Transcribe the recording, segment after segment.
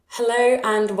Hello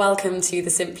and welcome to the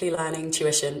Simply Learning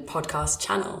Tuition podcast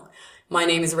channel. My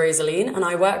name is Rosaline and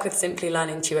I work with Simply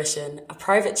Learning Tuition, a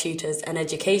private tutors and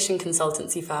education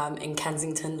consultancy firm in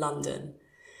Kensington, London.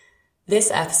 This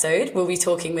episode we'll be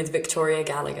talking with Victoria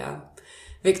Gallagher.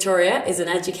 Victoria is an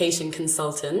education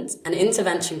consultant, an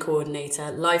intervention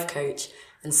coordinator, life coach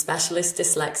and specialist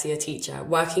dyslexia teacher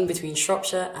working between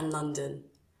Shropshire and London.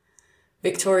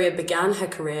 Victoria began her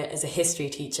career as a history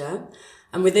teacher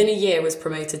and within a year was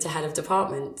promoted to head of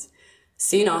department.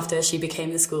 Soon after, she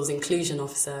became the school's inclusion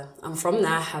officer, and from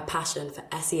there, her passion for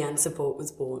SEN support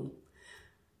was born.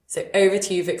 So over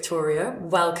to you, Victoria.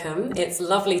 Welcome. It's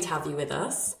lovely to have you with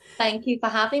us. Thank you for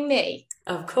having me.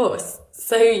 Of course.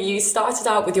 So you started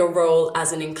out with your role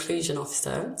as an inclusion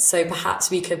officer. So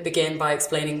perhaps we could begin by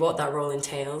explaining what that role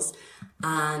entails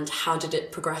and how did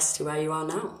it progress to where you are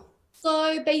now?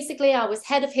 So basically, I was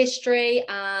head of history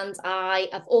and I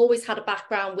have always had a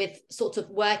background with sort of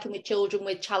working with children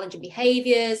with challenging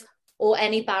behaviours or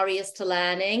any barriers to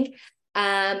learning.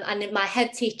 And my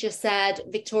head teacher said,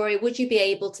 Victoria, would you be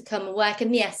able to come and work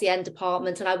in the SEN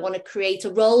department? And I want to create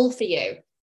a role for you.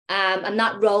 And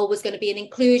that role was going to be an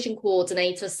inclusion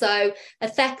coordinator. So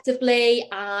effectively,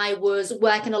 I was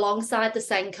working alongside the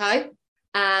SENCO,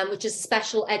 which is a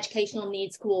special educational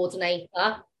needs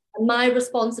coordinator. And my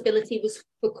responsibility was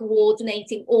for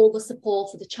coordinating all the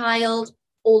support for the child,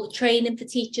 all the training for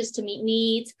teachers to meet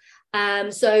needs.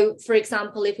 So, for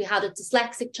example, if we had a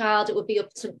dyslexic child, it would be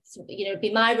up to,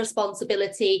 be my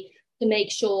responsibility to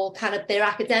make sure kind of their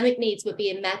academic needs were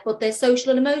being met, but their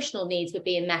social and emotional needs were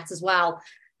being met as well.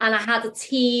 And I had a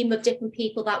team of different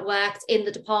people that worked in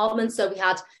the department. So we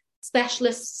had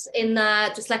specialists in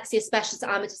there, dyslexia specialists.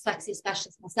 I'm a dyslexia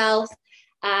specialist myself.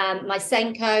 My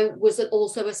SENCO was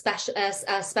also a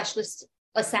specialist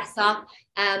assessor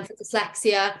for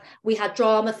dyslexia. We had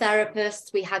drama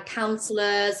therapists, we had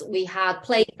counsellors, we had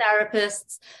play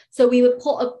therapists. So we would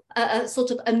put a sort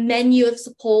of a menu of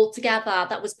support together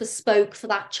that was bespoke for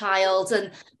that child. And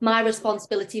my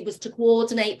responsibility was to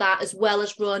coordinate that as well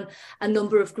as run a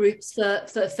number of groups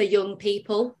for young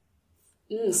people.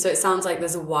 So it sounds like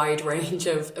there's a wide range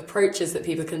of approaches that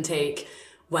people can take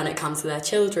when it comes to their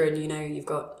children. You know, you've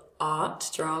got art,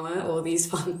 drama, all these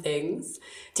fun things.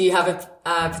 Do you have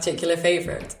a particular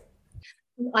favourite?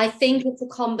 I think it's a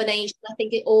combination. I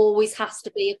think it always has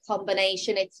to be a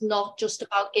combination. It's not just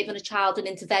about giving a child an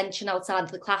intervention outside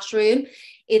of the classroom.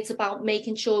 It's about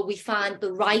making sure we find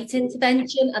the right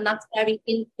intervention, and that's very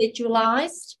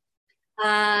individualised.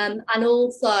 And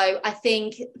also, I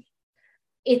think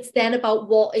it's then about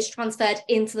what is transferred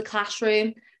into the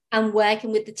classroom and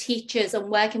working with the teachers and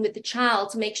working with the child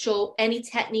to make sure any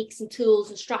techniques and tools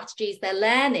and strategies they're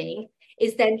learning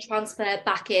is then transferred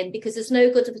back in, because there's no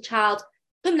good of a child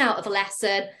coming out of a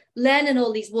lesson, learning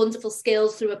all these wonderful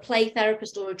skills through a play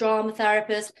therapist or a drama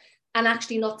therapist and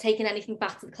actually not taking anything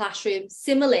back to the classroom.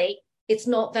 Similarly, it's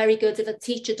not very good if a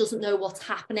teacher doesn't know what's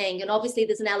happening. And obviously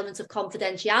there's an element of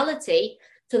confidentiality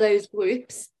to those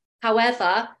groups.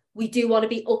 However, we do want to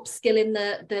be upskilling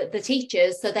the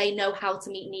teachers so they know how to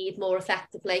meet need more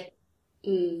effectively.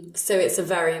 So it's a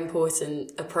very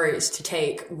important approach to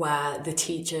take where the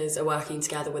teachers are working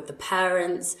together with the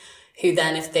parents, who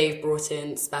then, if they've brought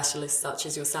in specialists such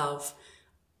as yourself,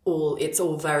 it's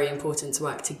all very important to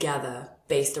work together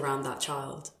based around that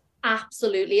child.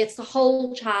 Absolutely. It's the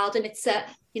whole child, and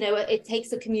it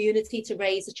takes a community to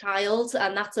raise a child.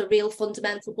 And that's a real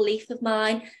fundamental belief of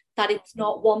mine, that it's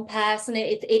not one person,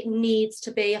 it needs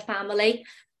to be a family.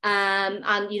 And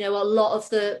a lot of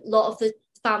the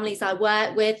families I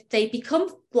work with, they become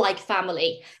like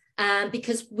family.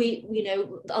 Because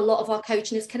a lot of our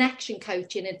coaching is connection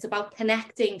coaching. It's about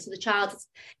connecting to the child, it's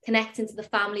connecting to the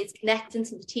family, it's connecting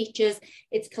to the teachers,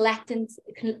 it's connecting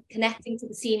to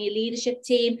the senior leadership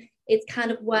team. It's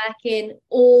kind of working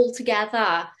all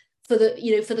together for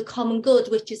the common good,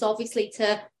 which is obviously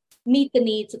to meet the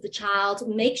needs of the child,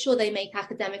 make sure they make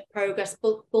academic progress,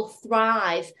 but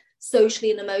thrive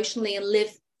socially and emotionally and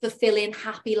live fulfilling,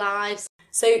 happy lives.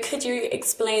 So could you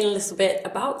explain a little bit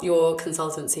about your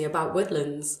consultancy, about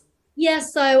Woodlands? Yeah,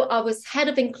 so I was head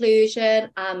of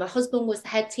inclusion. My husband was the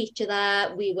head teacher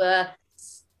there. We were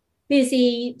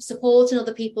busy supporting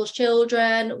other people's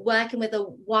children, working with a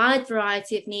wide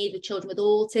variety of needs with children with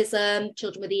autism,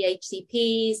 children with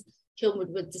EHCPs,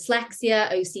 children with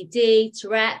dyslexia, OCD,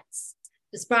 Tourette's,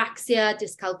 dyspraxia,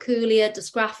 dyscalculia,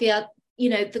 dysgraphia,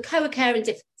 the co-occurring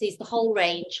difficulties, the whole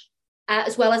range,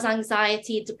 as well as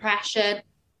anxiety, depression.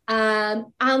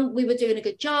 And we were doing a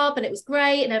good job and it was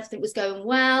great and everything was going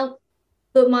well.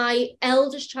 But my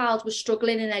eldest child was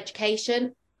struggling in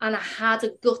education and I had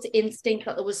a gut instinct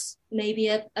that there was maybe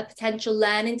a potential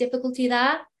learning difficulty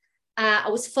there. I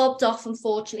was fobbed off,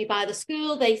 unfortunately, by the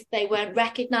school. They weren't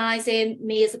recognising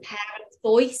me as a parent's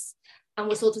voice and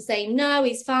were sort of saying, no,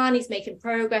 he's fine, he's making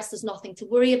progress, there's nothing to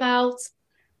worry about.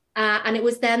 And it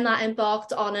was then that I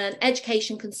embarked on an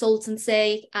education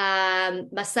consultancy.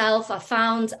 Myself, I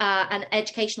found an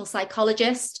educational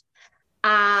psychologist,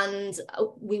 and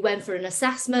we went for an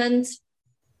assessment,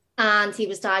 and he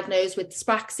was diagnosed with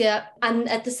dyspraxia. And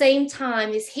at the same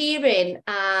time, his hearing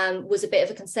was a bit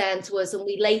of a concern to us, and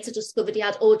we later discovered he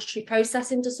had auditory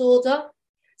processing disorder.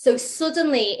 So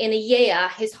suddenly, in a year,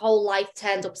 his whole life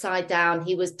turned upside down.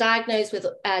 He was diagnosed with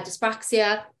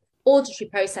dyspraxia, auditory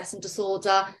processing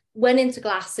disorder, went into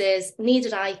glasses,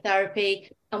 needed eye therapy,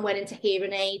 and went into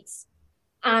hearing aids.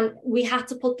 And we had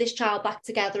to put this child back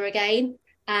together again,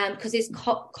 because his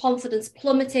confidence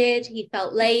plummeted. He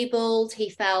felt labelled. He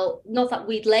felt, not that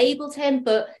we'd labelled him,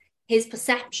 but his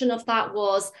perception of that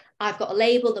was, I've got a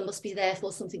label, there must be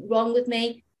therefore something wrong with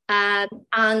me.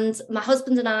 And my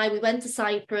husband and I, we went to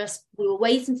Cyprus. We were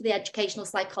waiting for the educational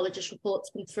psychologist report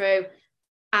to come through.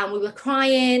 And we were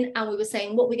crying, and we were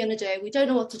saying, what are we going to do? We don't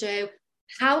know what to do.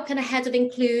 How can a head of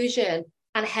inclusion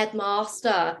and a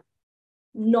headmaster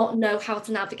not know how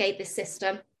to navigate this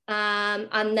system?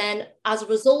 And then as a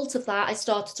result of that, I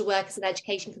started to work as an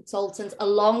education consultant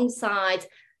alongside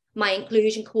my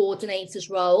inclusion coordinator's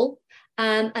role.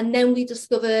 And then we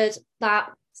discovered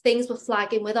that things were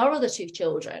flagging with our other two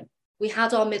children. We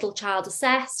had our middle child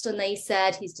assessed, and they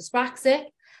said he's dyspraxic,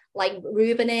 like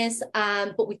Ruben is,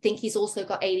 but we think he's also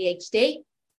got ADHD.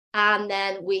 And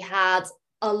then we had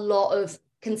a lot of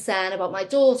concern about my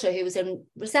daughter, who was in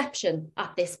reception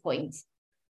at this point.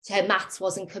 So her maths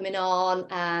wasn't coming on,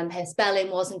 her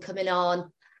spelling wasn't coming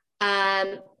on.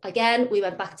 Again, we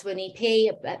went back to an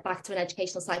EP, back to an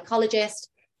educational psychologist.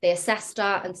 They assessed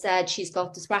her and said she's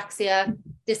got dyspraxia,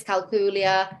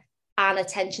 dyscalculia, and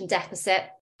attention deficit.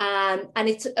 And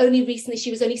it's only recently,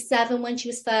 she was only 7 when she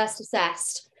was first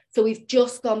assessed. So we've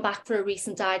just gone back for a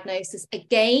recent diagnosis.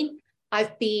 Again,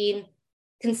 I've been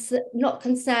not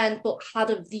concerned, but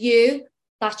had a view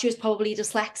that she was probably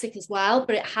dyslexic as well,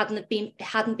 but it hadn't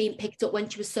been picked up when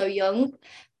she was so young.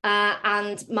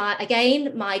 And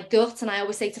my gut, and I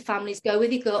always say to families, go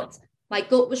with your gut. My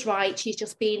gut was right. She's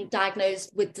just been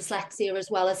diagnosed with dyslexia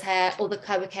as well as her other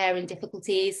co-occurring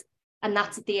difficulties. And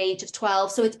that's at the age of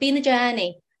 12. So it's been a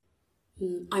journey.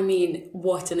 I mean,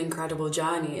 what an incredible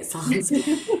journey. It sounds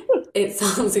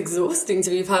exhausting, to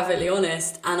be perfectly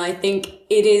honest. And I think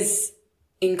it is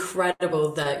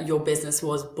incredible that your business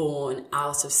was born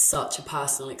out of such a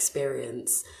personal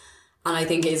experience. And I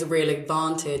think it is a real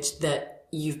advantage that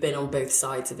you've been on both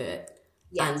sides of it.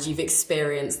 Yes. And you've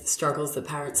experienced the struggles that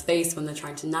parents face when they're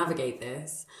trying to navigate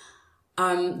this.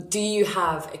 Do you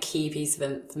have a key piece of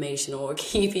information or a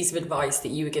key piece of advice that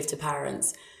you would give to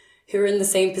parents who are in the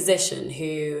same position,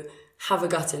 who have a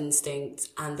gut instinct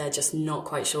and they're just not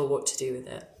quite sure what to do with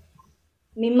it?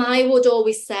 I mean, I would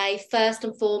always say, first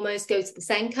and foremost, go to the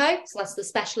SENCO. So that's the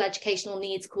Special Educational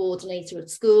Needs Coordinator at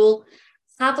school.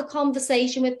 Have a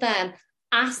conversation with them.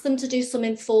 Ask them to do some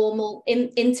internal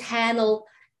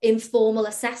informal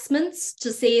assessments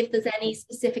to see if there's any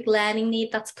specific learning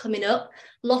need that's coming up.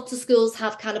 Lots of schools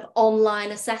have kind of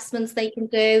online assessments they can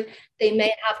do. They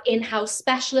may have in-house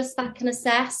specialists that can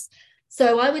assess.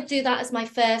 So I would do that as my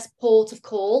first port of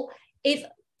call. If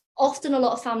often a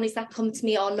lot of families that come to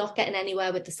me are not getting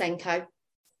anywhere with the SENCO.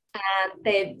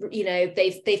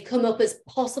 They've come up as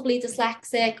possibly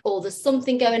dyslexic, or there's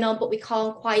something going on, but we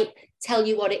can't quite tell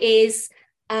you what it is.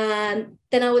 Then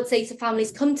I would say to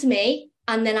families, come to me,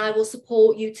 and then I will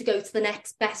support you to go to the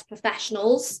next best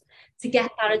professionals to get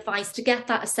that advice, to get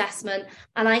that assessment,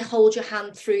 and I hold your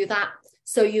hand through that.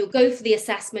 So you'll go for the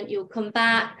assessment, you'll come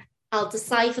back, I'll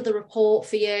decipher the report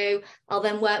for you. I'll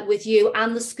then work with you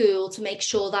and the school to make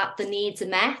sure that the needs are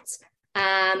met.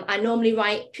 I normally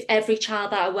write every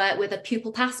child that I work with a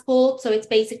pupil passport. So it's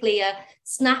basically a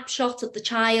snapshot of the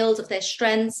child, of their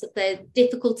strengths, of their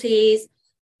difficulties,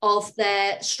 of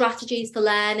their strategies for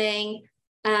learning.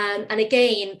 And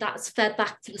again, that's fed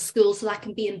back to the school so that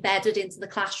can be embedded into the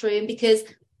classroom, because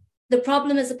the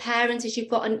problem as a parent is you've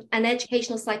got an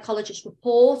educational psychologist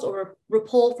report or a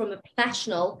report from a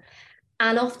professional,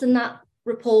 and often that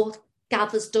report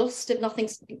gathers dust if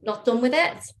nothing's not done with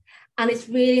it. And it's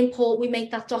really important we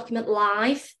make that document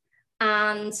live.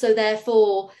 And so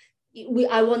therefore,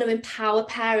 I want to empower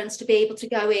parents to be able to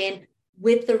go in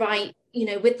with the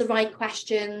right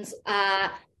questions,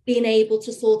 being able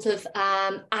to sort of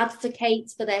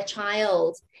advocate for their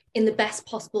child in the best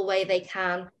possible way they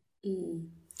can.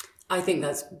 I think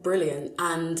that's brilliant.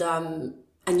 And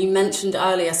And you mentioned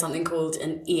earlier something called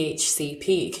an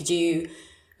EHCP. Could you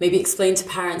maybe explain to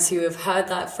parents who have heard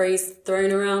that phrase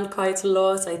thrown around quite a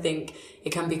lot? I think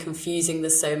it can be confusing.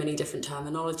 There's so many different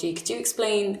terminology. Could you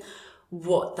explain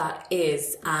what that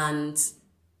is and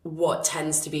what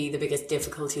tends to be the biggest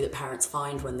difficulty that parents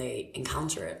find when they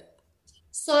encounter it?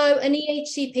 So an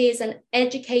EHCP is an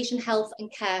education, health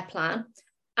and care plan.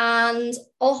 And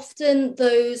often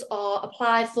those are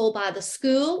applied for by the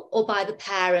school or by the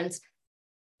parent.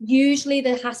 Usually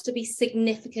there has to be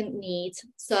significant need.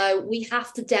 So we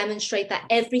have to demonstrate that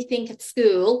everything at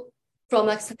school, from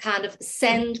a kind of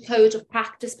SEN code of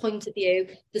practice point of view,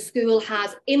 the school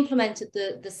has implemented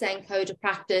the SEN code of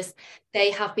practice.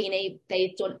 They've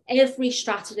done every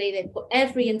strategy, they've put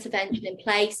every intervention in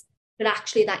place, but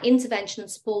actually that intervention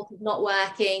and support is not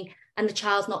working and the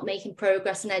child's not making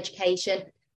progress in education.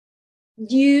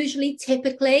 Usually,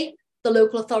 typically, the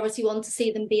local authority want to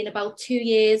see them being about 2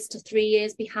 years to 3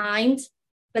 years behind.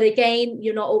 But again,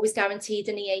 you're not always guaranteed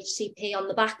an EHCP on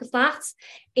the back of that.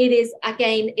 It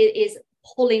is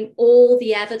pulling all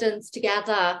the evidence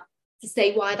together to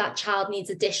say why that child needs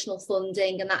additional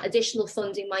funding. And that additional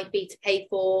funding might be to pay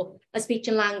for a speech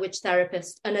and language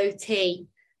therapist, an OT,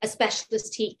 a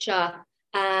specialist teacher,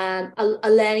 a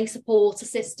learning support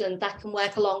assistant that can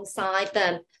work alongside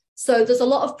them. So there's a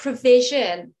lot of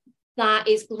provision that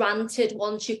is granted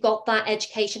once you've got that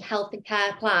education, health and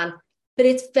care plan. But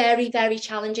it's very, very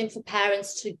challenging for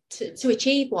parents to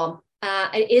achieve one.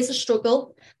 It is a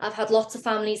struggle. I've had lots of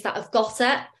families that have got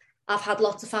it. I've had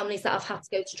lots of families that have had to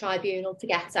go to tribunal to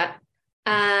get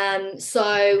it.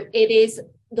 So it is,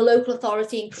 the local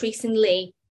authority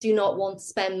increasingly do not want to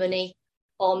spend money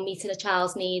on meeting a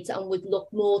child's needs and would look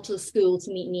more to the school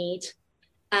to meet need.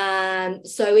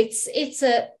 So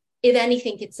if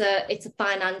anything, it's a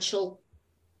financial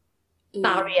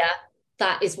barrier.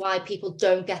 That is why people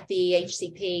don't get the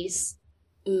HCPs.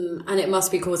 And it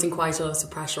must be causing quite a lot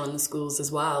of pressure on the schools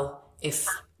as well, if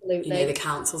the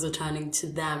councils are turning to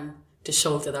them to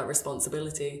shoulder that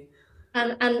responsibility.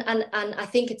 And I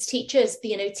think it's teachers.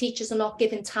 Teachers are not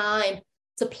given time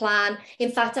to plan.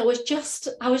 In fact, I was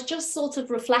just sort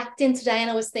of reflecting today, and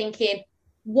I was thinking,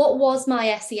 what was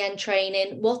my SEN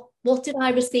training? What did I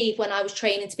receive when I was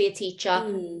training to be a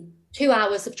teacher? 2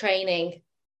 hours of training.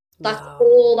 That's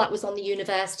all that was on the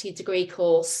university degree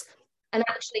course. And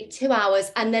actually 2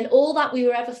 hours. And then all that we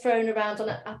were ever thrown around on,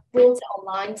 I brought it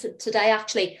online today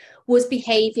actually, was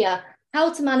behaviour,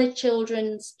 how to manage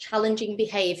children's challenging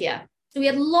behaviour. So we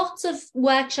had lots of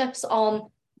workshops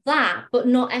on that, but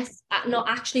not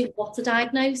actually what's a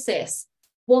diagnosis.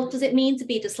 What does it mean to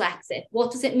be dyslexic?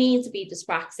 What does it mean to be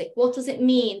dyspraxic? What does it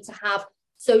mean to have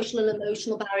social and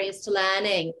emotional barriers to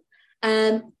learning?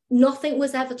 Nothing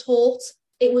was ever taught.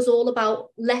 It was all about,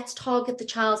 let's target the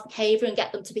child's behaviour and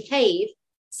get them to behave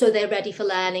so they're ready for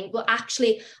learning. But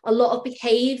actually, a lot of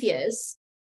behaviours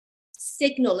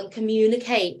signal and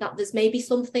communicate that there's maybe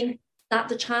something that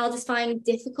the child is finding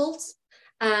difficult.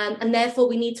 And therefore,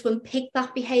 we need to unpick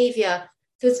that behaviour.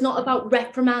 So it's not about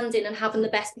reprimanding and having the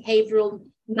best behavioural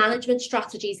management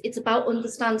strategies. It's about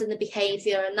understanding the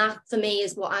behaviour. And that, for me,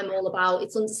 is what I'm all about.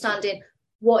 It's understanding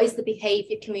what is the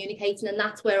behaviour communicating, and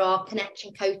that's where our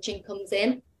connection coaching comes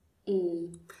in.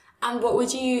 And what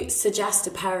would you suggest to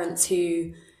parents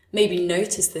who maybe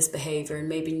notice this behaviour and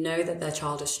maybe know that their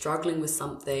child is struggling with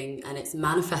something and it's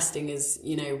manifesting as,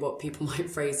 what people might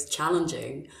phrase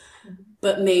challenging,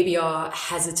 but maybe are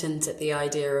hesitant at the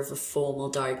idea of a formal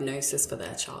diagnosis for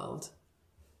their child?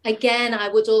 Again, I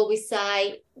would always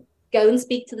say, go and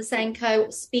speak to the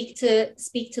SENCO, speak to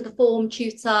the form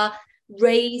tutor,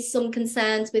 raise some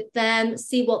concerns with them,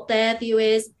 see what their view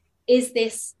is. Is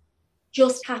this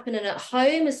just happening at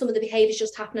home? Is some of the behaviours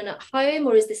just happening at home,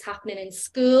 or is this happening in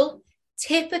school?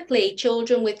 Typically,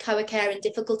 children with co-occurring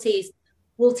difficulties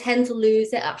will tend to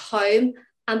lose it at home,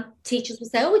 and teachers will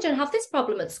say, we don't have this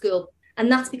problem at school. And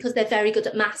that's because they're very good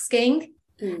at masking.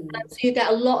 And so you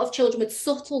get a lot of children with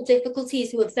subtle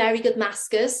difficulties who are very good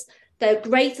maskers. They're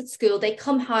great at school. They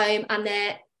come home and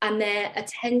their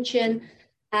attention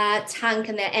tank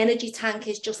and their energy tank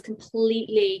is just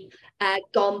completely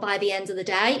gone by the end of the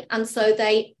day. And so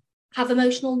they have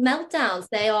emotional meltdowns.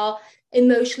 They are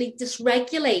emotionally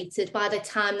dysregulated by the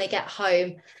time they get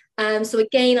home. So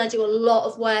again, I do a lot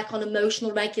of work on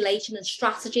emotional regulation and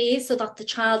strategies so that the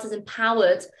child is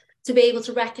empowered to be able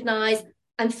to recognise,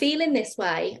 I'm feeling this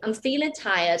way, I'm feeling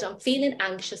tired, I'm feeling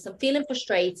anxious, I'm feeling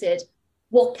frustrated.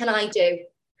 What can I do?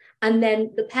 And then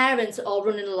the parents are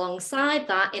running alongside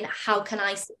that in how can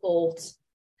I support?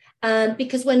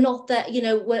 Because we're not there,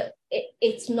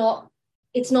 it's not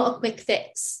a quick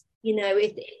fix.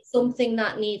 It's something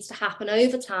that needs to happen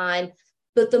over time.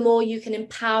 But the more you can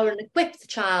empower and equip the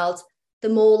child, the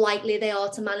more likely they are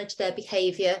to manage their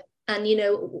behaviour. And, you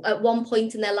know, at one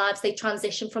point in their lives, they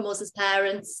transition from us as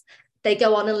parents. They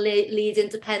go on and lead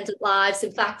independent lives.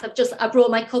 In fact, I brought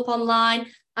my cup online.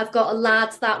 I've got a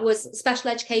lad that was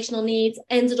special educational needs,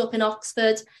 ended up in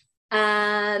Oxford,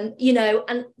 you know,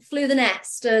 and flew the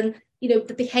nest. And, you know,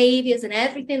 the behaviours and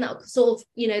everything that sort of,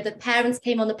 you know, the parents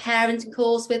came on the parenting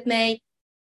course with me.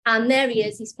 And there he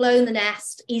is, he's flown the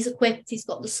nest, he's equipped, he's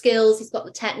got the skills, he's got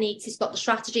the techniques, he's got the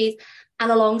strategies.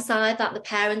 And alongside that, the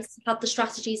parents had the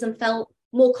strategies and felt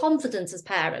more confident as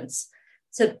parents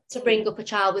to bring up a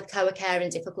child with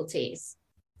co-occurring difficulties.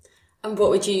 And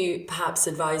what would you perhaps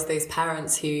advise those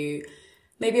parents who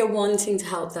maybe are wanting to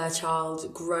help their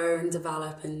child grow and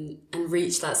develop and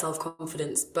reach that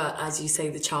self-confidence, but as you say,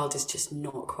 the child is just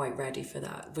not quite ready for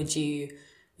that? Would you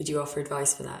offer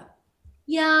advice for that?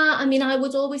 Yeah, I mean, I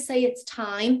would always say it's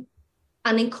time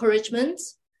and encouragement.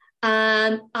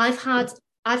 I've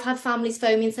had families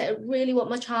phone me and say, I really want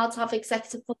my child to have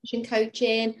executive function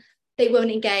coaching. They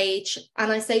won't engage.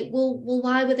 And I say, well,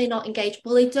 why were they not engaged?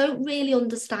 Well, they don't really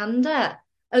understand it.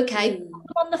 Okay,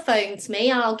 come on the phone to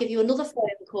me. I'll give you another phone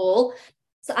call.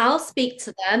 So I'll speak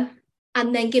to them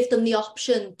and then give them the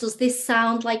option. Does this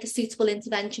sound like a suitable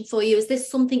intervention for you? Is this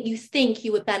something you think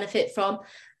you would benefit from?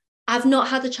 I've not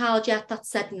had a child yet that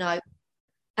said no.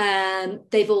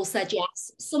 They've all said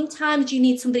yes. Sometimes you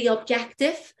need somebody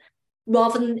objective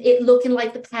rather than it looking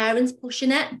like the parents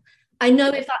pushing it. I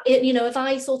know if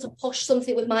I sort of push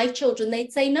something with my children,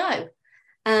 they'd say no.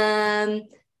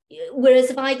 Whereas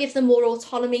if I give them more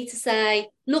autonomy to say,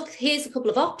 look, here's a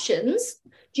couple of options.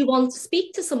 Do you want to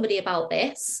speak to somebody about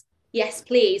this? Yes,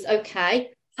 please. Okay.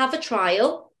 Have a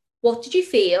trial. What did you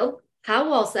feel? How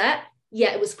was it?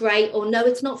 Yeah, it was great. Or no,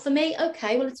 it's not for me.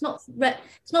 Okay, well, it's not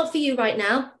for you right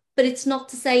now, but it's not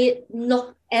to say it's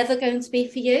not ever going to be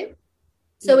for you.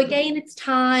 So again, it's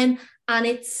time, and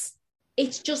it's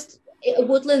just at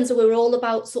Woodlands, we're all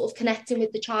about sort of connecting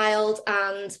with the child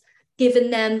and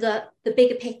giving them the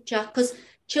bigger picture, because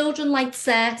children like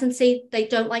certainty, they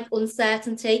don't like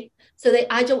uncertainty. So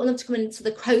I don't want them to come into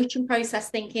the coaching process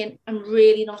thinking, I'm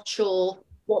really not sure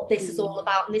what this is all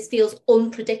about, and this feels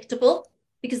unpredictable,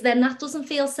 because then that doesn't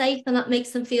feel safe and that makes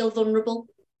them feel vulnerable.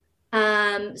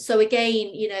 So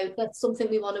again, you know, that's something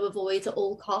we want to avoid at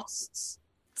all costs.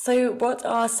 So what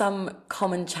are some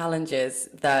common challenges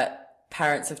that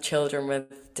parents of children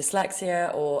with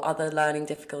dyslexia or other learning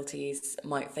difficulties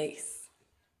might face?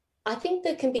 I think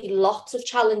there can be lots of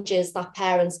challenges that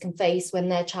parents can face when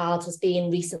their child has been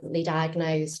recently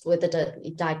diagnosed with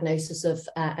a diagnosis of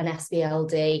an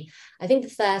SBLD. I think the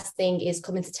first thing is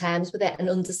coming to terms with it and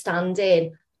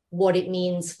understanding what it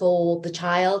means for the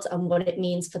child and what it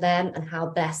means for them and how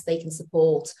best they can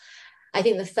support. I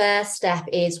think the first step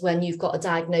is, when you've got a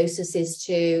diagnosis, is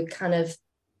to kind of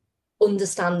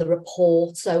understand the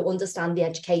report. So understand the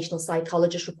educational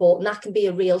psychologist report, and that can be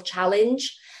a real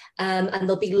challenge. And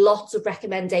there'll be lots of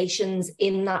recommendations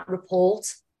in that report.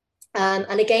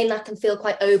 And again, that can feel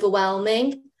quite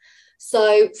overwhelming.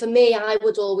 So for me, I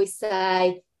would always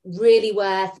say, really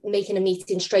worth making a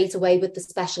meeting straight away with the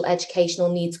special educational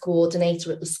needs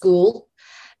coordinator at the school,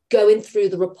 going through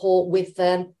the report with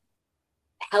them,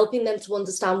 helping them to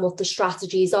understand what the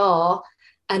strategies are,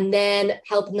 and then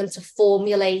helping them to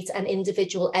formulate an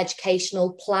individual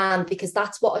educational plan, because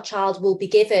that's what a child will be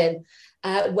given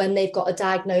when they've got a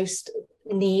diagnosed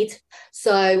need.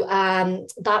 So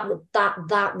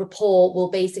that report will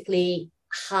basically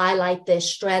highlight their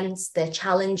strengths, their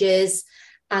challenges,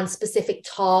 and specific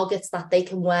targets that they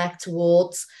can work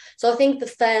towards. So I think the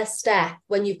first step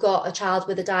when you've got a child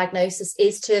with a diagnosis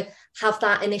is to have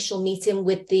that initial meeting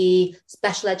with the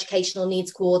special educational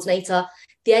needs coordinator.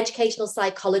 The educational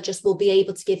psychologist will be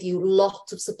able to give you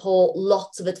lots of support,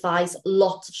 lots of advice,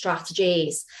 lots of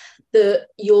strategies.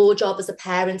 Your job as a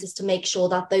parent is to make sure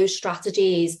that those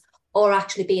strategies are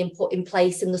actually being put in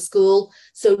place in the school.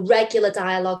 So regular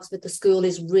dialogues with the school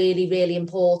is really, really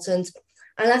important.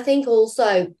 And I think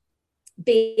also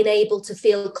being able to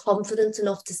feel confident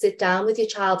enough to sit down with your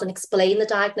child and explain the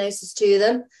diagnosis to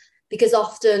them. Because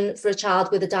often for a child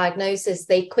with a diagnosis,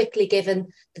 they're quickly given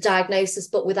the diagnosis,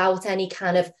 but without any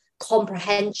kind of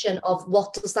comprehension of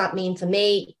what does that mean for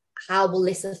me? How will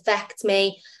this affect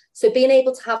me? So being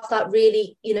able to have that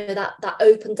really, you know, that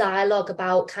open dialogue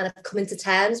about kind of coming to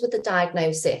terms with the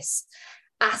diagnosis,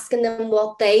 asking them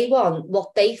what they want,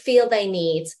 what they feel they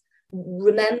need,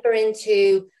 remembering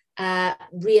to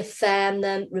reaffirm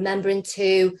them, remembering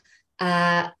to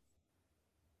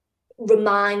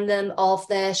remind them of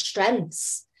their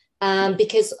strengths.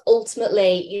 Because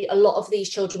ultimately, a lot of these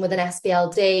children with an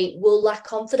SBLD will lack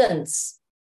confidence.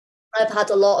 I've had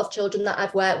a lot of children that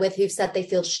I've worked with who've said they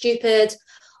feel stupid,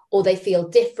 or they feel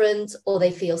different, or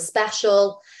they feel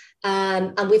special.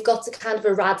 And we've got to kind of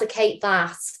eradicate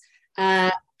that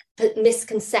uh,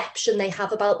 misconception they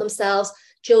have about themselves.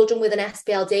 Children with an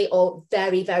SPLD are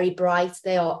very, very bright.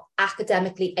 They are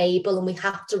academically able, and we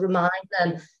have to remind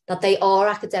them that they are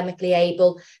academically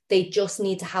able. They just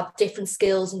need to have different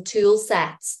skills and tool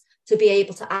sets to be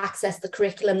able to access the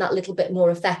curriculum that little bit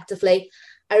more effectively.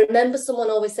 I remember someone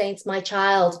always saying to my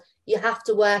child, you have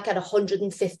to work at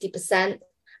 150%.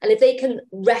 And if they can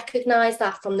recognize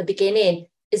that from the beginning,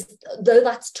 is though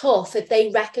that's tough, if they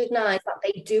recognize that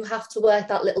they do have to work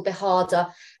that little bit harder,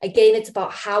 again, it's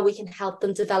about how we can help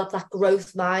them develop that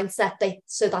growth mindset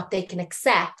so that they can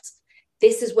accept,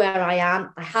 this is where I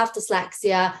am. I have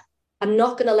dyslexia. I'm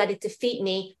not going to let it defeat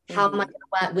me. How am I going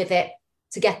to work with it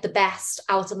to get the best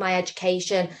out of my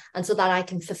education, and so that I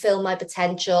can fulfill my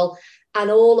potential? And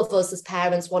all of us as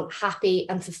parents want happy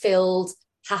and fulfilled,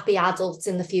 happy adults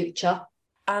in the future.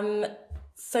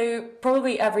 So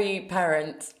probably every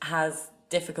parent has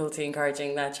difficulty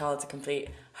encouraging their child to complete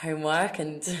homework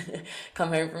and come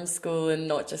home from school and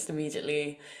not just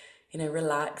immediately,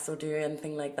 relax or do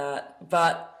anything like that.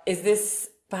 But is this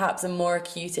perhaps a more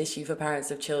acute issue for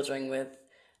parents of children with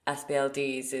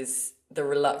SPLDs, is the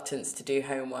reluctance to do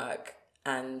homework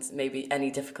and maybe any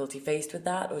difficulty faced with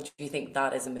that? Or do you think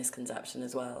that is a misconception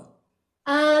as well?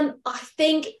 I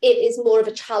think it is more of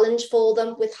a challenge for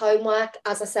them with homework.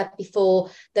 As I said before,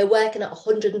 they're working at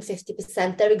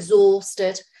 150%. They're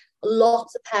exhausted.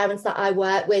 Lots of parents that I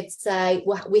work with say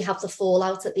we have the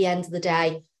fallout at the end of the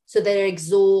day. So they're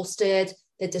exhausted,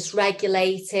 they're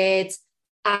dysregulated.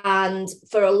 And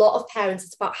for a lot of parents,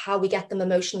 it's about how we get them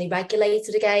emotionally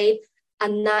regulated again.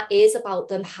 And that is about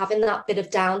them having that bit of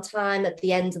downtime at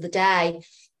the end of the day,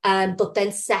 but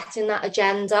then setting that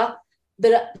agenda.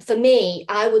 But for me,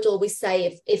 I would always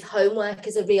say if homework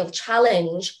is a real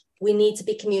challenge, we need to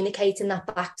be communicating that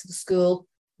back to the school.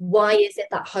 Why is it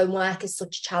that homework is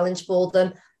such a challenge for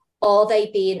them? Are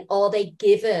they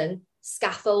given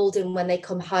scaffolding when they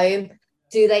come home?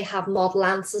 Do they have model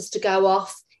answers to go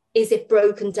off? Is it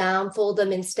broken down for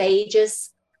them in stages?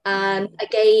 And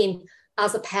again,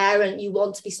 as a parent, you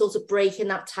want to be sort of breaking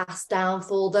that task down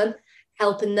for them,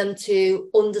 helping them to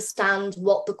understand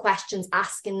what the question's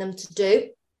asking them to do,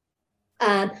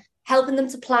 and helping them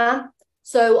to plan.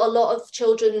 So a lot of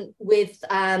children with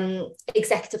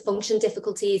executive function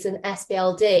difficulties and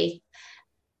SBLD,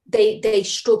 they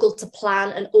struggle to plan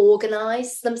and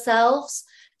organise themselves.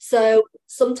 So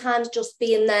sometimes just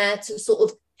being there to sort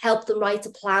of help them write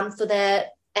a plan for their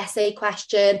essay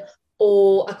question,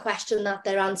 or a question that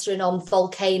they're answering on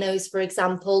volcanoes, for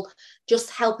example, just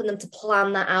helping them to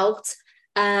plan that out.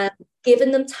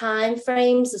 Giving them time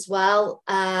frames as well,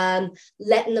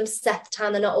 letting them set the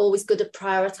time. They're not always good at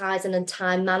prioritising and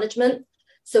time management.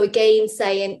 So again,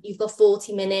 saying you've got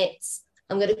 40 minutes,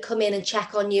 I'm going to come in and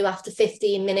check on you after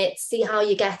 15 minutes, see how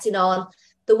you're getting on.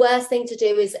 The worst thing to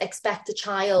do is expect a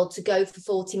child to go for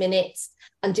 40 minutes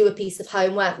and do a piece of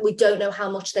homework. We don't know how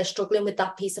much they're struggling with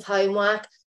that piece of homework.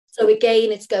 So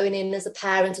again, it's going in as a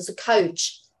parent, as a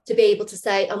coach, to be able to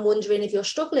say, I'm wondering if you're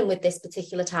struggling with this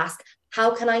particular task.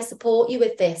 How can I support you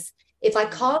with this? If I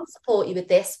can't support you with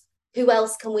this, who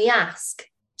else can we ask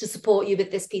to support you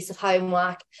with this piece of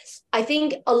homework? I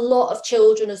think a lot of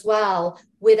children as well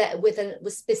with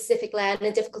specific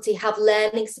learning difficulty have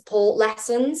learning support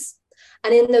lessons.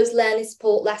 And in those learning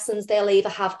support lessons, they'll either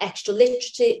have extra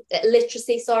literacy,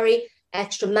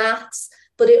 extra maths,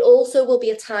 but it also will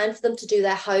be a time for them to do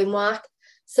their homework.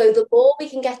 So the more we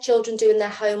can get children doing their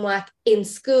homework in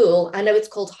school, I know it's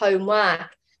called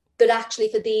homework, but actually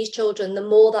for these children, the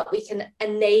more that we can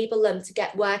enable them to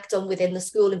get work done within the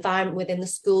school environment, within the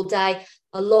school day.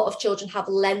 A lot of children have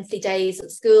lengthy days at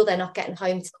school. They're not getting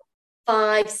home till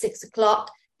 5, 6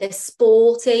 o'clock. They're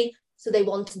sporty, so they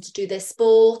want them to do their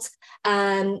sport.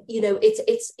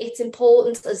 It's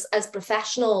important as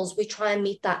professionals, we try and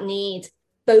meet that need,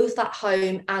 both at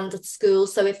home and at school.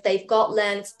 So if they've got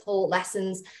learning support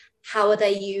lessons, how are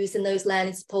they using those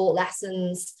learning support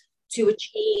lessons to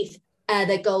achieve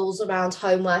their goals around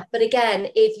homework? But again,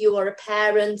 if you are a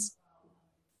parent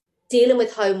dealing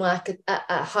with homework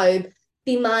at home,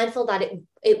 be mindful that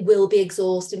it will be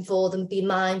exhausting for them. Be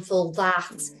mindful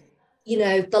that,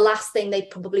 the last thing they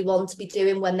probably want to be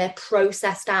doing when they're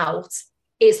processed out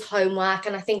is homework.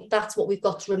 And I think that's what we've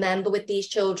got to remember with these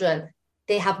children.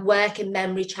 They have work and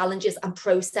memory challenges and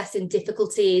processing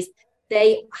difficulties.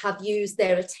 They have used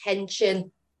their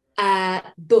attention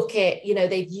bucket.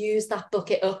 They've used that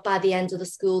bucket up by the end of the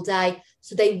school day.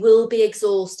 So they will be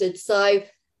exhausted. So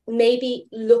maybe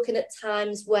looking at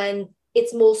times when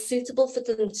it's more suitable for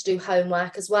them to do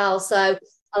homework as well. So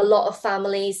a lot of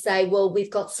families say, well, we've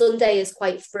got Sunday is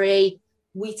quite free.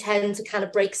 We tend to kind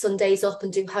of break Sundays up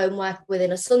and do homework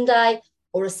within a Sunday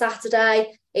or a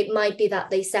Saturday. It might be that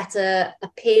they set a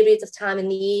period of time in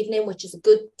the evening, which is a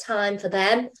good time for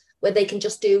them, where they can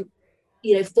just do,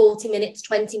 40 minutes,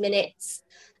 20 minutes.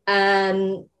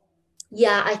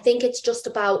 Yeah, I think it's just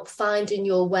about finding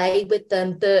your way with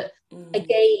them. But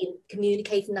again,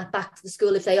 communicating that back to the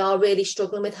school if they are really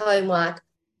struggling with homework,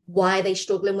 why are they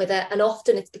struggling with it? And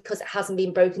often it's because it hasn't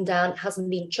been broken down, it hasn't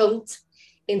been chunked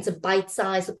into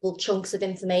bite-sizable chunks of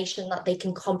information that they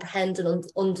can comprehend and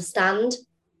understand.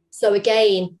 So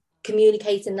again,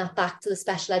 communicating that back to the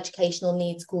special educational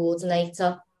needs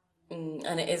coordinator.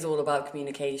 And it is all about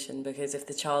communication, because if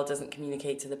the child doesn't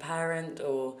communicate to the parent,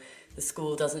 or the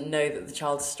school doesn't know that the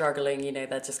child's struggling,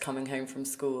 they're just coming home from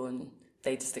school and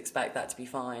they just expect that to be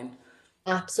fine.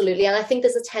 Absolutely. And I think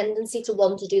there's a tendency to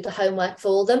want to do the homework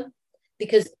for them,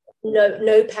 because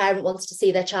no parent wants to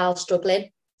see their child struggling.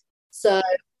 So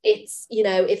it's,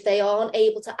 if they aren't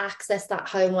able to access that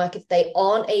homework, if they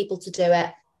aren't able to do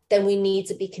it, then we need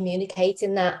to be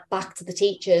communicating that back to the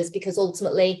teachers, because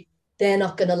ultimately they're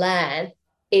not going to learn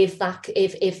if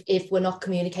we're not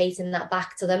communicating that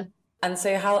back to them. And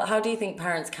so how do you think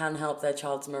parents can help their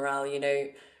child's morale?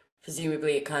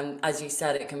 Presumably it can, as you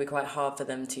said, it can be quite hard for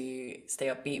them to stay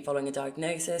upbeat following a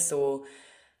diagnosis, or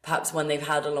perhaps when they've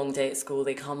had a long day at school,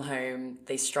 they come home,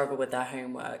 they struggle with their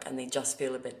homework and they just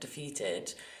feel a bit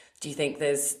defeated. Do you think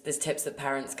there's tips that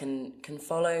parents can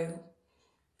follow?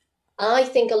 I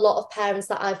think a lot of parents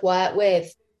that I've worked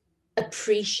with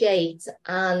appreciate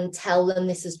and tell them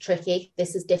this is tricky,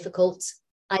 this is difficult.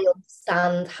 I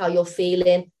understand how you're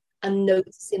feeling. I'm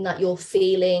noticing that you're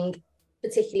feeling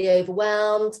particularly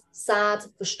overwhelmed, sad,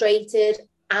 frustrated,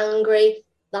 angry.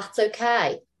 That's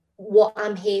okay. What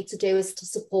I'm here to do is to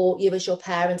support you as your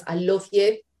parent. I love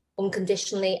you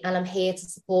unconditionally and I'm here to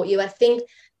support you. I think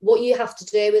what you have to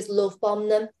do is love bomb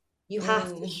them. You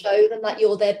have to show them that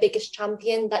you're their biggest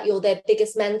champion, that you're their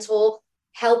biggest mentor.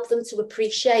 Help them to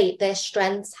appreciate their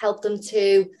strengths, help them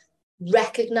to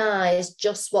recognize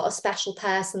just what a special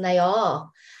person they are.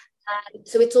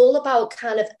 So it's all about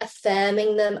kind of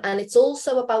affirming them, and it's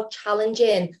also about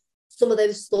challenging some of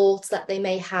those thoughts that they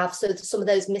may have. So some of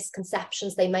those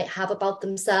misconceptions they might have about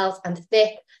themselves. I'm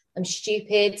thick, I'm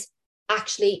stupid.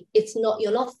 Actually, it's not,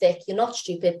 you're not thick, you're not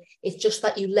stupid. It's just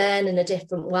that you learn in a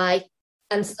different way.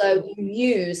 And so you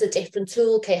use a different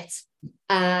toolkit.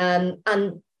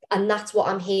 And that's what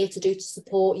I'm here to do, to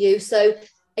support you. So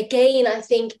again, I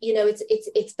think,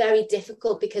 it's very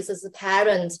difficult, because as a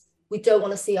parent, we don't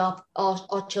want to see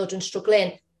our children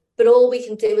struggling. But all we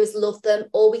can do is love them.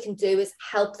 All we can do is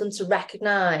help them to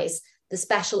recognise the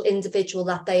special individual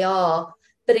that they are.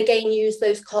 But again, use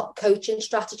those coaching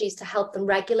strategies to help them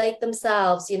regulate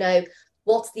themselves.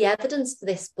 What's the evidence for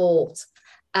this sport?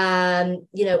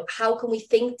 How can we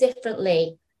think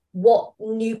differently? What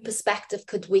new perspective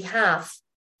could we have?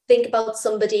 Think about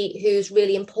somebody who's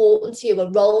really important to you, a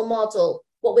role model.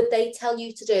 What would they tell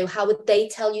you to do? How would they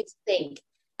tell you to think?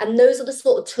 And those are the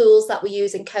sort of tools that we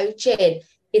use in coaching.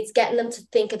 It's getting them to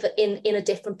think of it in a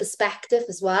different perspective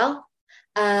as well.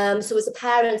 So as a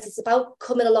parent, it's about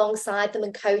coming alongside them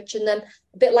and coaching them,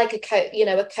 a bit like a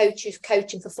coach who's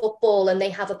coaching for football and they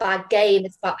have a bad game.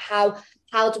 It's about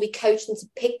how do we coach them to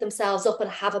pick themselves up and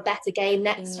have a better game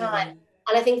next time.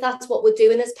 And I think that's what we're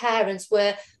doing as parents.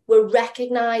 We're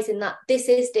recognizing that this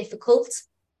is difficult.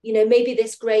 Maybe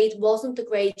this grade wasn't the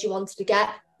grade you wanted to get,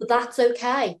 but that's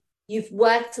okay. You've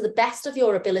worked to the best of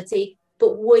your ability,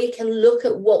 but we can look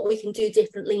at what we can do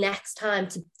differently next time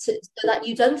so that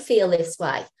you don't feel this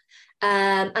way.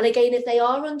 And again, if they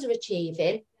are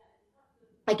underachieving,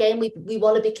 again, we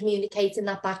want to be communicating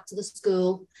that back to the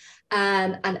school,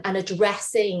 and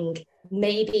addressing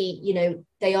maybe,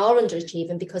 they are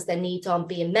underachieving because their needs aren't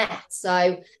being met.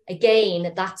 So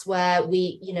again, that's where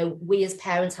we as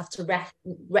parents have to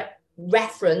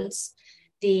reference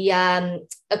the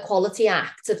Equality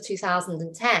Act of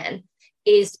 2010,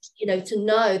 is, to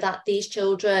know that these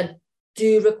children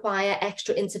do require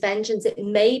extra interventions. It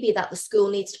may be that the school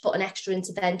needs to put an extra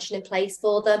intervention in place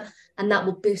for them, and that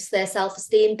will boost their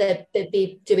self-esteem. They'll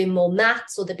be doing more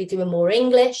maths, or they'll be doing more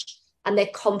English, and their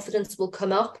confidence will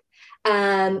come up.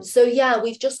 So yeah,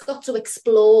 we've just got to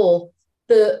explore,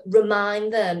 but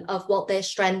remind them of what their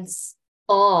strengths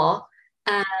are,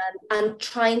 and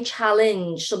try and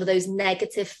challenge some of those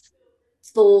negative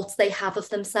thoughts they have of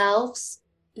themselves.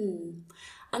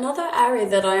 Another area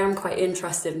that I am quite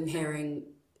interested in hearing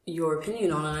your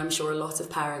opinion on, and I'm sure a lot of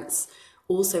parents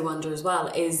also wonder as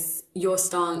well is your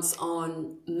stance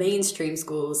on mainstream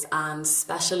schools and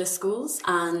specialist schools,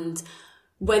 and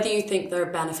whether you think there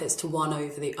are benefits to one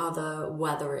over the other,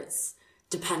 whether it's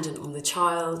dependent on the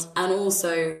child, and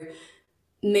also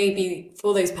maybe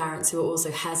for those parents who are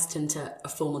also hesitant at a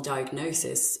formal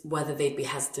diagnosis, whether they'd be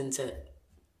hesitant at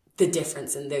the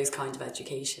difference in those kind of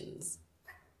educations.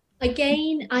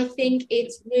 Again, I think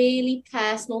it's really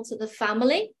personal to the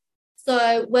family.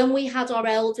 So when we had our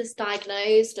eldest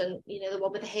diagnosed, and the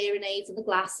one with the hearing aids and the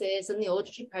glasses and the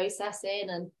auditory processing,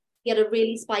 and he had a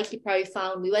really spiky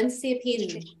profile, and we went to see a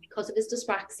pediatrician because of his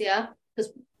dyspraxia,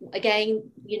 because again,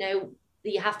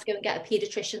 you have to go and get a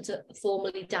pediatrician to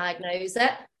formally diagnose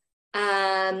it.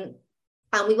 And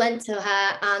we went to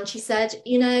her and she said,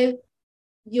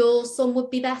 your son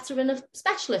would be better in a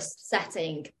specialist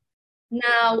setting.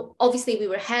 Now, obviously, we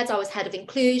were I was head of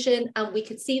inclusion, and we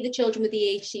could see the children with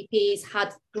the EHCPs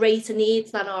had greater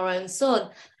needs than our own son.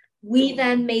 We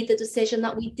then made the decision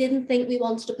that we didn't think we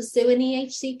wanted to pursue an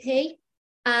EHCP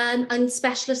and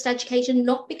specialist education,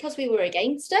 not because we were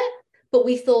against it, but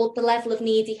we thought the level of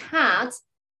need he had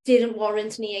didn't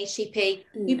warrant an EHCP.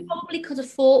 You probably could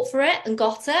have fought for it and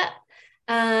got it.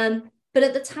 But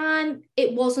at the time,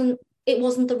 it wasn't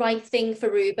the right thing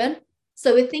for Ruben.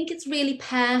 So I think it's really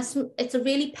personal. It's a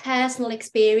really personal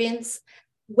experience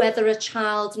whether a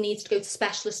child needs to go to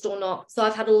specialist or not. So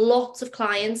I've had a lot of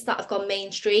clients that have gone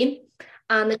mainstream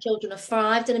and the children have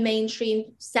thrived in a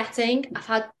mainstream setting. I've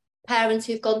had parents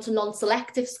who've gone to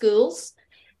non-selective schools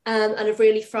and have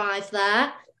really thrived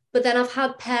there. But then I've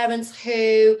had parents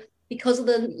who, because of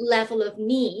the level of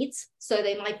needs, so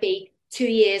they might be 2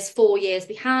 years, 4 years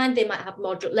behind, they might have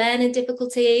moderate learning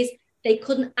difficulties, they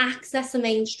couldn't access a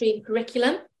mainstream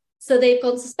curriculum, so they've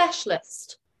gone to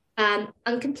specialist and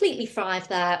completely thrived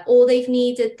there. Or they've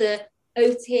needed the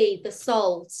OT, the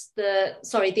SALT, the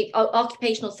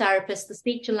occupational therapist, the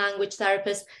speech and language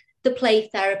therapist, the play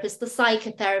therapist, the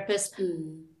psychotherapist.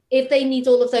 If they need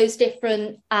all of those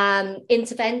different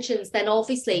interventions, then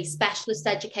obviously specialist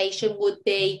education would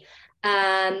be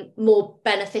more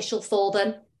beneficial for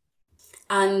them.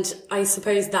 And I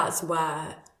suppose that's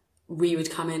where we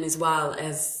would come in as well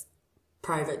as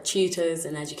private tutors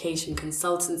and education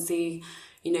consultancy.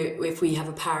 If we have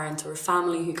a parent or a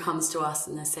family who comes to us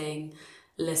and they're saying,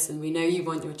 listen, we know you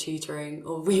want your tutoring,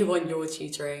 or we want your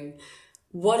tutoring.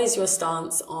 What is your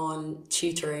stance on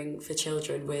tutoring for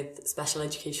children with special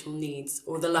educational needs,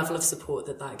 or the level of support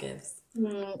that gives?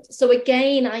 So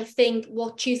again, I think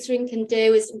what tutoring can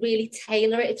do is really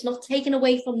tailor it. It's not taken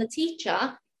away from the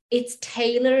teacher, it's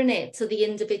tailoring it to the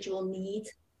individual need.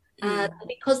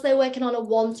 Because they're working on a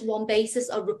one-to-one basis,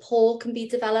 a rapport can be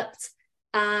developed.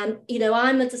 I'm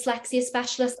a dyslexia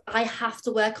specialist. I have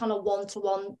to work on a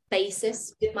one-to-one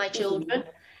basis with my children.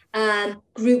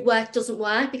 Group work doesn't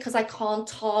work because I can't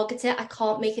target it. I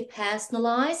can't make it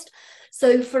personalized.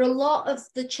 So for a lot of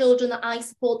the children that I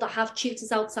support that have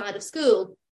tutors outside of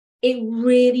school, it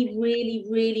really, really,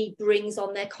 really brings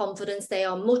on their confidence. They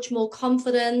are much more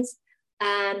confident.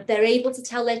 They're able to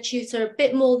tell their tutor a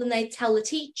bit more than they tell the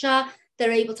teacher.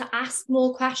 They're able to ask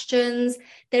more questions.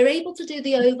 They're able to do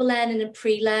the overlearning and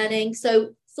pre-learning.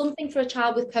 So something for a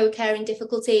child with co-caring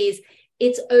difficulties,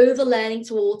 it's overlearning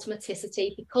to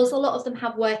automaticity. Because a lot of them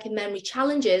have working memory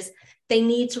challenges, they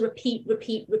need to repeat.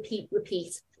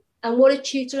 And what a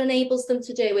tutor enables them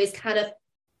to do is kind of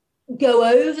go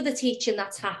over the teaching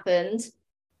that's happened,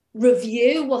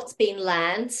 review what's been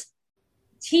learned,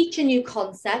 teach a new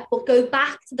concept, but go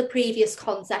back to the previous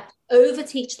concept, over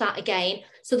teach that again.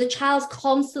 So the child's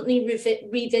constantly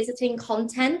revisiting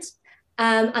content.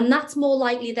 And that's more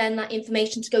likely than that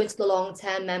information to go into the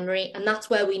long-term memory. And that's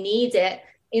where we need it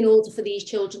in order for these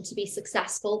children to be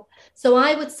successful. So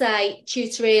I would say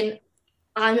tutoring,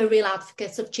 I'm a real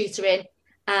advocate of tutoring,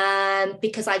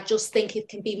 because I just think it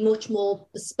can be much more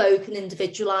bespoke and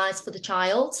individualized for the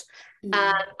child. And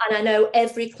I know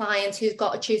every client who's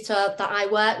got a tutor that I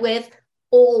work with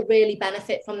all really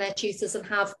benefit from their tutors and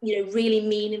have, really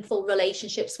meaningful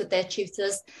relationships with their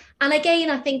tutors. And again,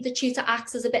 I think the tutor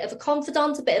acts as a bit of a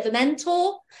confidant, a bit of a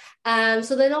mentor.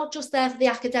 So they're not just there for the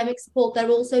academic support, they're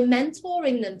also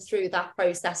mentoring them through that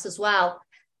process as well.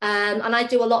 And I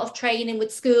do a lot of training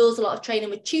with schools, a lot of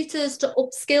training with tutors to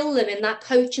upskill them in that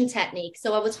coaching technique.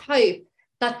 So I would hope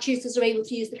that tutors are able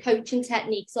to use the coaching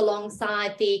techniques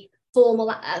alongside the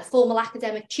formal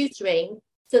academic tutoring,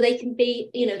 so they can be,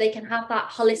 they can have that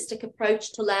holistic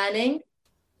approach to learning.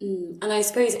 And I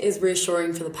suppose it is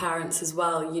reassuring for the parents as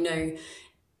well.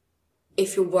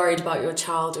 If you're worried about your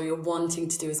child or you're wanting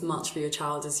to do as much for your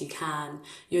child as you can,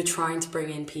 you're trying to bring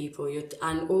in people,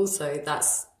 and also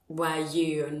that's where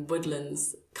you and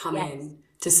Woodlands come in.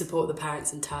 to support the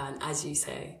parents in turn, as you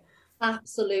say.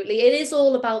 Absolutely. It is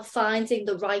all about finding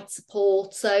the right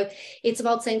support. So it's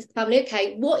about saying to the family,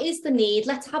 okay, what is the need?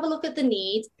 Let's have a look at the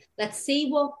need. Let's see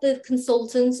what the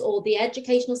consultants or the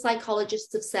educational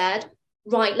psychologists have said.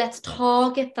 Right, let's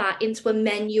target that into a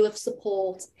menu of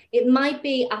support. It might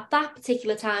be at that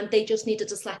particular time, they just need a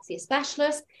dyslexia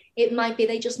specialist. It might be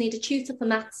they just need a tutor for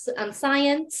maths and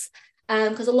science.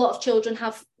 Because a lot of children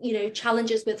have,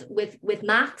 challenges with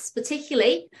maths,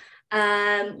 particularly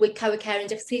with co-occurring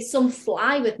difficulties. Some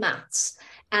fly with maths.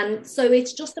 And so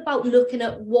it's just about looking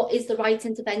at what is the right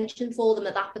intervention for them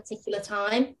at that particular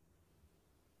time.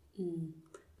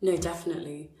 No,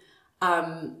 definitely.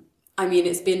 I mean,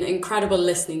 it's been incredible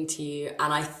listening to you.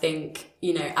 And I think,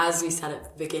 as we said at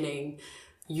the beginning,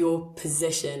 your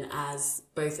position as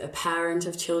both a parent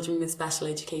of children with special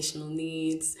educational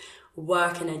needs,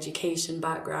 work and education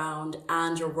background,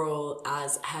 and your role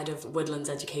as head of Woodlands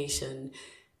Education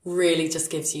really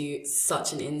just gives you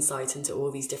such an insight into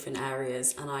all these different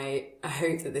areas. And I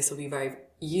hope that this will be very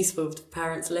useful to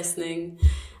parents listening,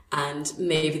 and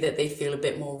maybe that they feel a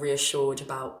bit more reassured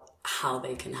about how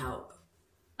they can help.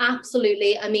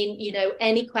 Absolutely. I mean,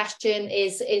 any question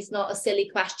is not a silly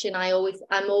question.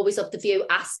 I'm always of the view,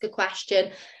 ask a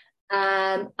question.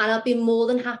 And I'll be more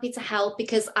than happy to help,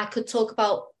 because I could talk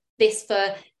about this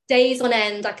for days on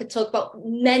end. I could talk about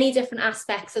many different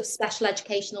aspects of special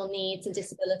educational needs and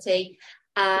disability.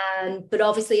 But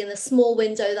obviously in the small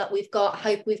window that we've got, I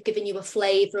hope we've given you a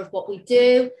flavour of what we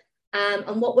do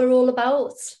and what we're all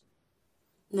about.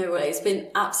 No way. It's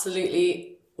been absolutely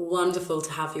wonderful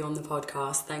to have you on the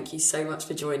podcast. Thank you so much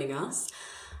for joining us.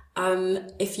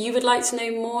 If you would like to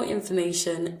know more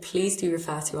information, please do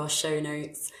refer to our show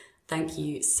notes. Thank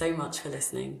you so much for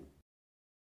listening.